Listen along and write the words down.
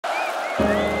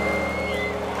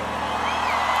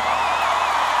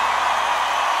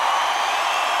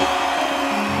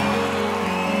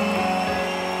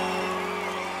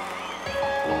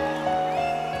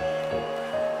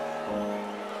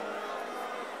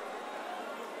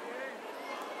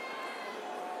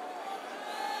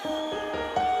How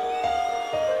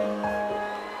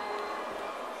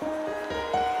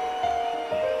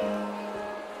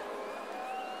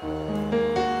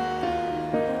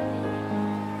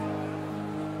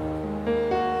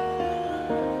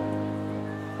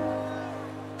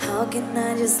can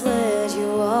I just let you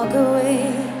walk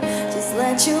away? Just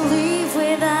let you leave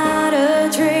without a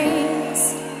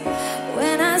trace.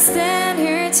 When I stand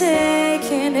here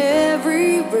taking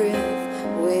every breath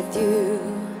with you.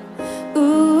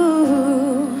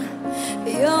 Ooh,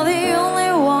 you're the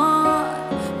only one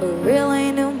who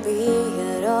really knew me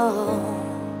at all.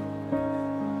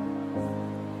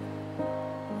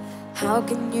 How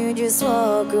can you just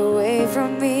walk away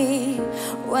from me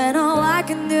when all I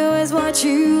can do is watch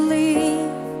you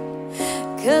leave?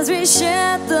 'Cause we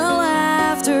shared the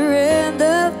laughter and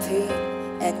the pain,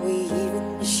 and we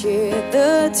even shared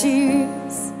the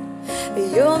tears.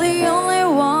 You're the only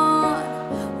one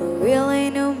who really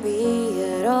knew me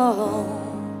at all.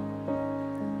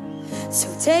 So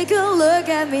take a look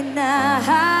at me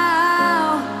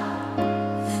now,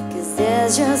 'cause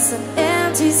there's just an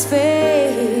empty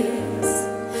space,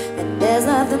 and there's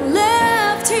nothing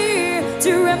left here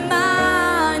to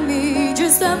remind me,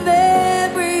 just a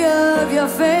memory of your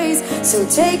face. So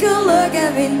take a look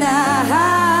at me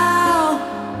now,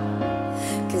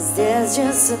 'cause there's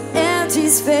just an empty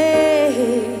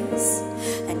space,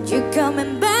 and you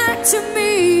coming back to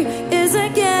me is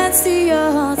against the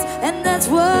odds, and that's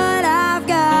what I've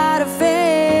gotta face.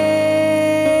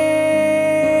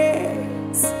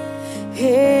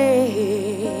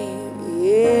 Hey,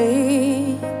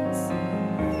 yes.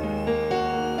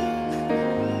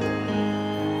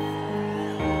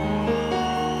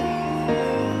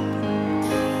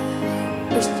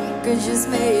 Wish you could just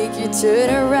make you turn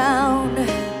around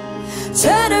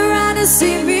to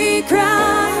see me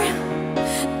cry.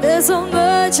 There's so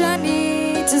much I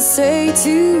need to say to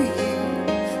you,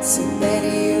 so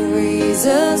many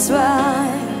reasons why.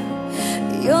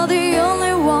 You're the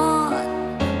only one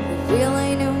who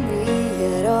really knew me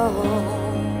at all.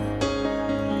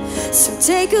 So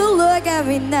take a look at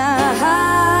me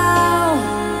now,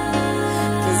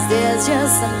 'cause there's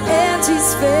just an empty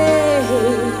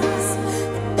space,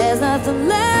 and there's nothing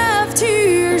left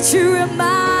here to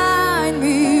remind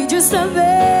me, just a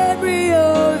memory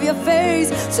of your face.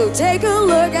 So take a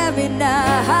look at me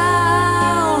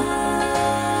now,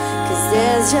 'cause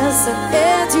there's just an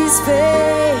empty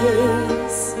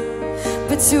space.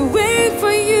 But to wait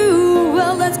for you,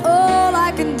 well, that's all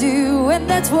I can do, and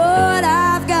that's what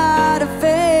I've gotta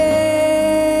face.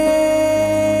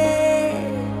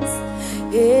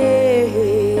 Hey,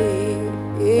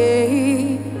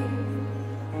 hey.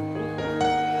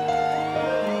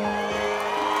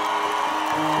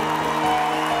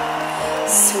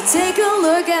 So take a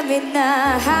look at me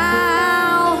now.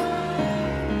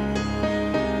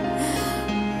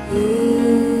 Ooh.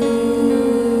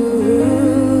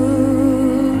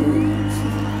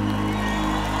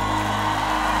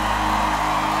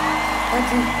 Thank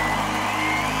you.